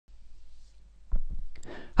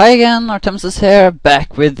Hi again, Artemesis here,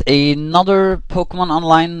 back with another Pokemon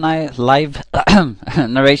Online live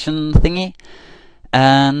narration thingy.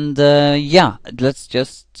 And yeah, let's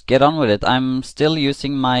just get on with it. I'm still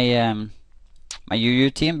using my my UU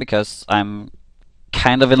team because I'm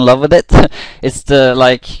kind of in love with it. It's the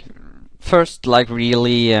first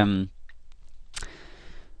really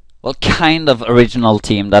well, kind of original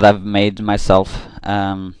team that I've made myself.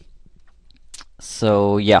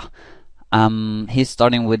 So yeah. He's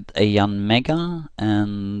starting with a Yanmega,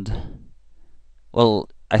 and well,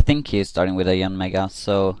 I think he's starting with a Yanmega,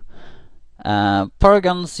 so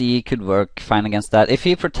Paragon Z could work fine against that. If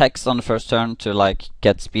he protects on the first turn to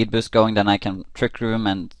get speed boost going, then I can Trick Room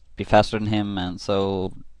and be faster than him, and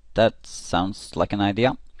so that sounds like an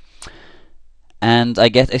idea. And I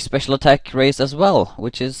get a special attack raise as well,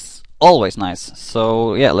 which is always nice.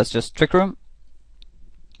 So yeah, let's just Trick Room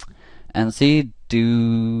and see.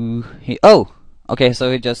 Oh, okay,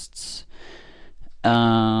 so he just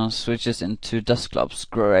switches into Dusclops.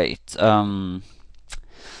 Great. I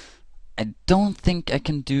don't think I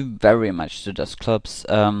can do very much to Dusclops,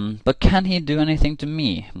 but can he do anything to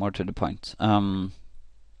me? More to the point,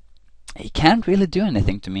 he can't really do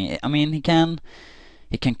anything to me. I mean, he can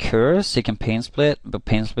curse, he can Pain Split, but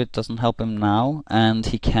Pain Split doesn't help him now, and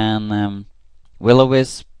he can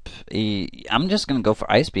Will-O-Wisp. I'm just gonna go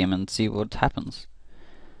for Ice Beam and see what happens.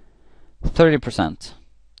 30%.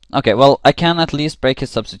 Okay, well, I can at least break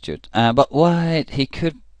his substitute. But what he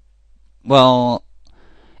could, well,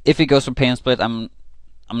 if he goes for Pain Split, I'm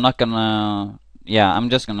not gonna. Yeah, I'm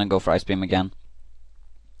just gonna go for Ice Beam again.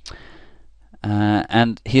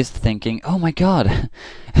 And he's thinking, oh my god,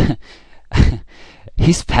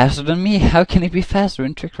 he's faster than me. How can he be faster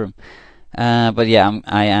in Trick Room? But yeah,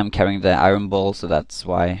 I am carrying the Iron Ball, so that's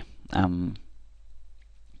why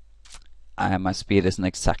my speed isn't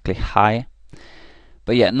exactly high.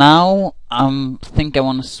 But yeah, now I think I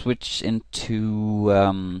want to switch into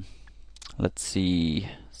let's see,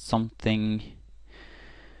 something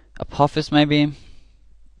Apophis maybe,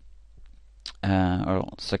 or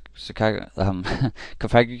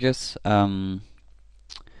Cophagus, or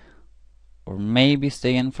maybe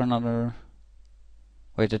stay in for another.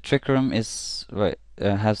 Wait, the Trick Room is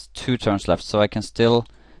has 2 turns left, so I can still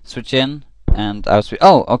switch in and out.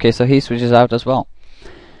 Oh, okay, so he switches out as well.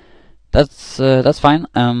 That's fine.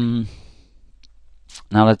 Now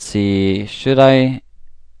let's see. Should I?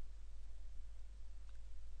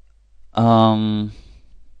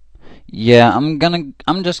 Yeah,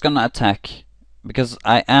 I'm just gonna attack because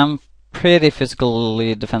I am pretty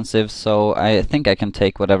physically defensive, so I think I can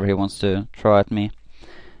take whatever he wants to throw at me.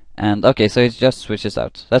 And okay, so he just switches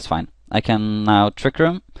out. That's fine. I can now Trick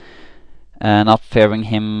Room, not fearing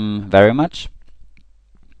him very much.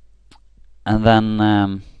 And then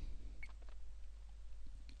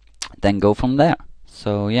go from there.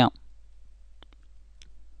 So yeah.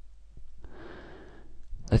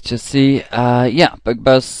 Let's just see. Yeah, Bug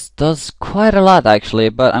Buzz does quite a lot actually,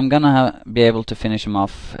 but I'm gonna be able to finish him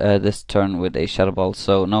off this turn with a Shadow Ball,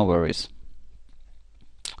 so no worries.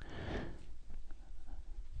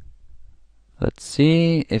 Let's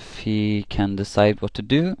see if he can decide what to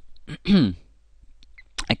do. I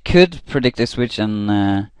could predict a switch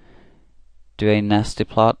and do a nasty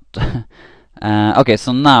plot. Okay,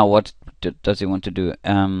 so now what does he want to do?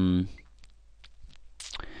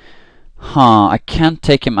 I can't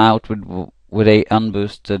take him out with a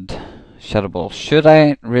unboosted Shadow Ball. Should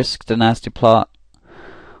I risk the nasty plot,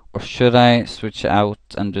 or should I switch out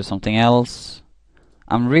and do something else?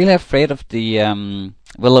 I'm really afraid of the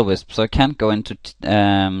Will-O-Wisp, so I can't go into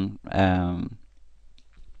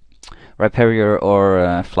Rhyperior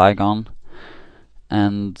or Flygon.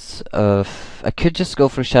 And I could just go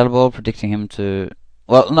for Shadow Ball, predicting him to.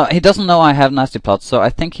 Well, no, he doesn't know I have Nasty Plot, so I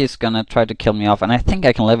think he's gonna try to kill me off, and I think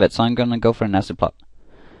I can live it, so I'm gonna go for a Nasty Plot.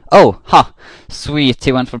 Oh, ha! Sweet,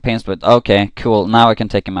 he went for Pain Split. Okay, cool, now I can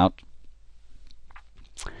take him out.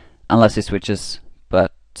 Unless he switches,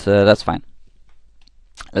 but that's fine.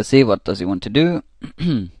 Let's see, what does he want to do?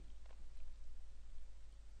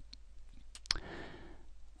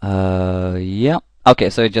 Yeah. Okay,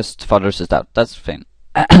 so he just fathers it out. That's fine.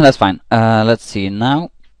 That's fine. Let's see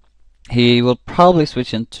now. He will probably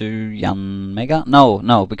switch into Yanmega.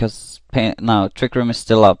 No, because no, Trick Room is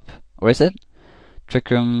still up. Or is it? Trick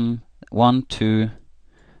Room 1, 2,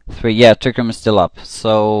 3. Yeah, Trick Room is still up.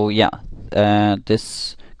 So yeah,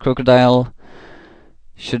 this Crocodile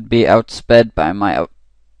should be outsped by my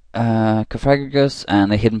Cophagus,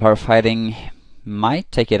 and the Hidden Power Fighting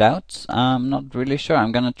might take it out. I'm not really sure.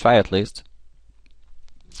 I'm gonna try at least.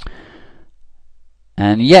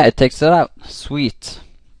 And yeah, it takes it out. Sweet.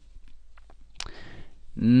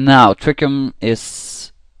 Now Trick Room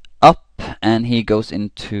is up and he goes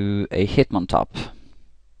into a Hitmontop.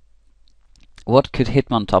 What could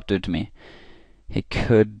Hitmontop do to me? He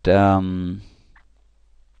could... I'm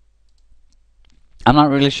not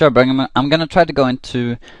really sure, but I'm gonna try to go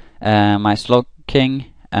into my Slow King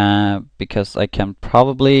because I can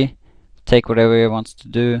probably take whatever he wants to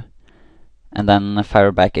do and then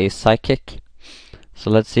fire back a Psychic.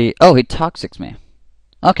 So let's see. Oh, he Toxics me.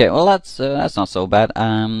 Okay, well that's not so bad.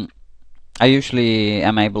 I usually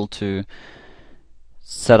am able to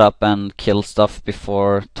set up and kill stuff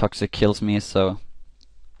before Toxic kills me, so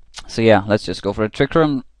yeah, let's just go for a Trick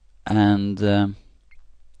Room, and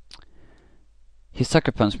he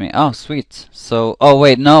Sucker Punched me. Oh, sweet. So, oh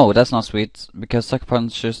wait, no, that's not sweet, because Sucker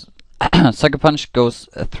Punches Sucker Punch goes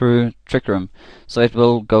through Trick Room, so it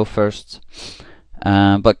will go first.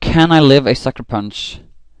 But can I live a Sucker Punch?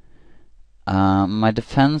 My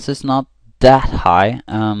defense is not that high.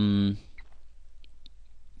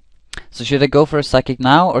 So should I go for a Psychic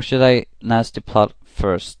now, or should I Nasty Plot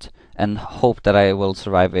first and hope that I will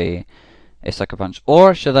survive a Sucker Punch?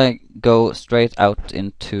 Or should I go straight out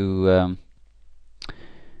into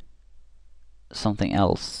something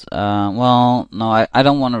else? Well, no, I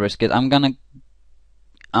don't want to risk it. I'm gonna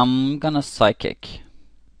Psychic.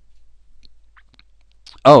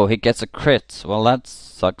 Oh, he gets a crit. Well, that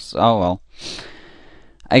sucks. Oh well.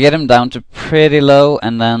 I get him down to pretty low,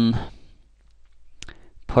 and then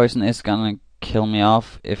Poison is gonna kill me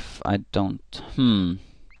off if I don't.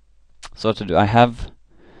 So what to do? I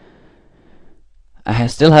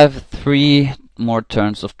still have 3 more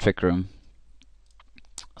turns of Trick Room.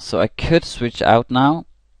 So I could switch out now,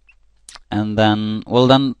 and then, well,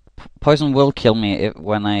 then Poison will kill me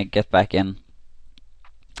when I get back in.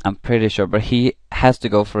 I'm pretty sure, but he has to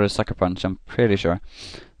go for a Sucker Punch, I'm pretty sure.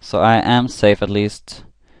 So I am safe at least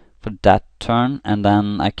for that turn, and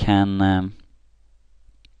then I can...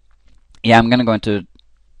 yeah, I'm gonna go into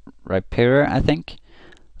Rhyperior, I think.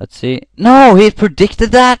 Let's see. No, he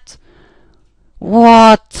predicted that!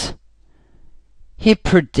 What? He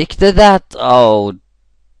predicted that? Oh,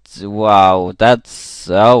 wow, that's...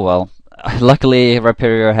 oh well. Luckily,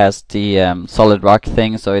 Rhyperior has the solid rock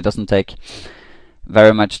thing, so it doesn't take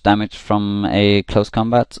very much damage from a close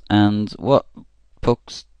combat. And what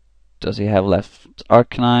pokes does he have left?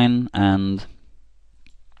 Arcanine, and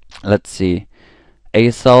let's see,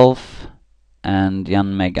 Aself and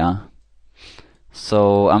Yanmega.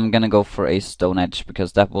 So I'm gonna go for a Stone Edge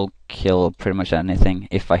because that will kill pretty much anything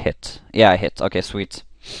if I hit. Yeah, I hit. Okay, sweet.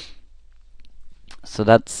 So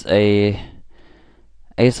that's a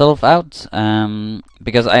Aself out.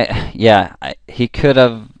 Because he could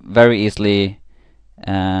have very easily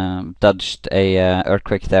dodged a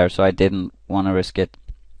Earthquake there, so I didn't want to risk it.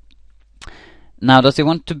 Now, does he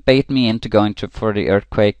want to bait me into going for the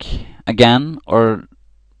Earthquake again, or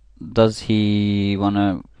does he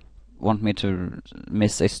want me to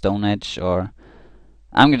miss a Stone Edge? Or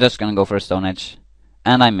I'm just gonna go for a Stone Edge,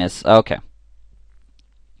 and I miss. Okay,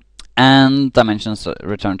 and dimensions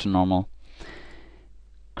return to normal.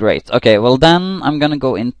 Great. Okay, well then I'm gonna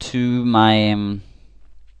go into my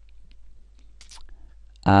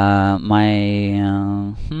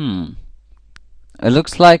It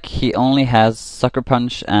looks like he only has Sucker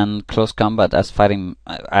Punch and Close Combat as fighting,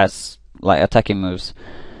 as like attacking moves.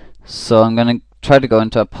 So I'm gonna try to go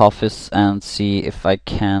into Apophis and see if I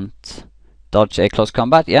can't dodge a Close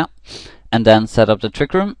Combat, yeah. And then set up the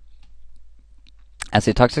Trick Room as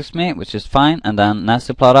he Toxics me, which is fine. And then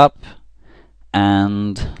Nasty Plot up,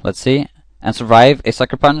 and let's see, and survive a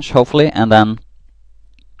Sucker Punch, hopefully, and then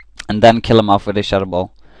kill him off with a Shadow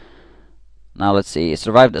Ball. Now let's see,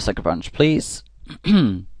 survive the Sucker Punch, please.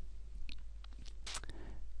 And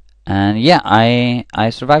yeah, I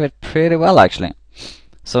survived it pretty well actually.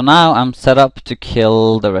 So now I'm set up to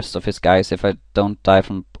kill the rest of his guys if I don't die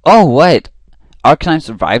from... Oh wait! Arcanine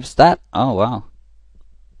survives that? Oh wow.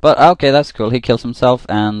 But okay, that's cool. He kills himself,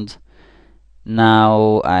 and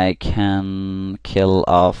now I can kill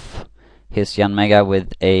off his Yanmega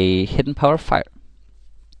with a Hidden Power Fire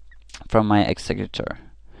from my Executor.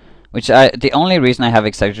 Which the only reason I have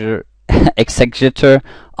Executor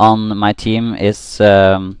on my team is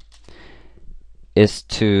to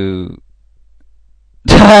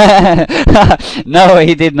no,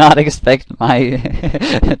 he did not expect my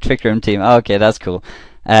Trick Room team. Okay, that's cool.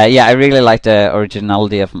 Yeah, I really like the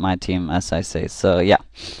originality of my team, as I say. So yeah,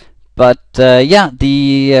 but yeah,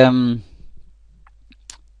 the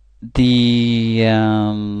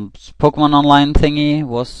Pokemon Online thingy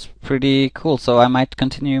was pretty cool. So I might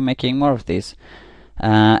continue making more of these.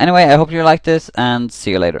 Anyway, I hope you liked this, and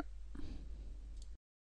see you later.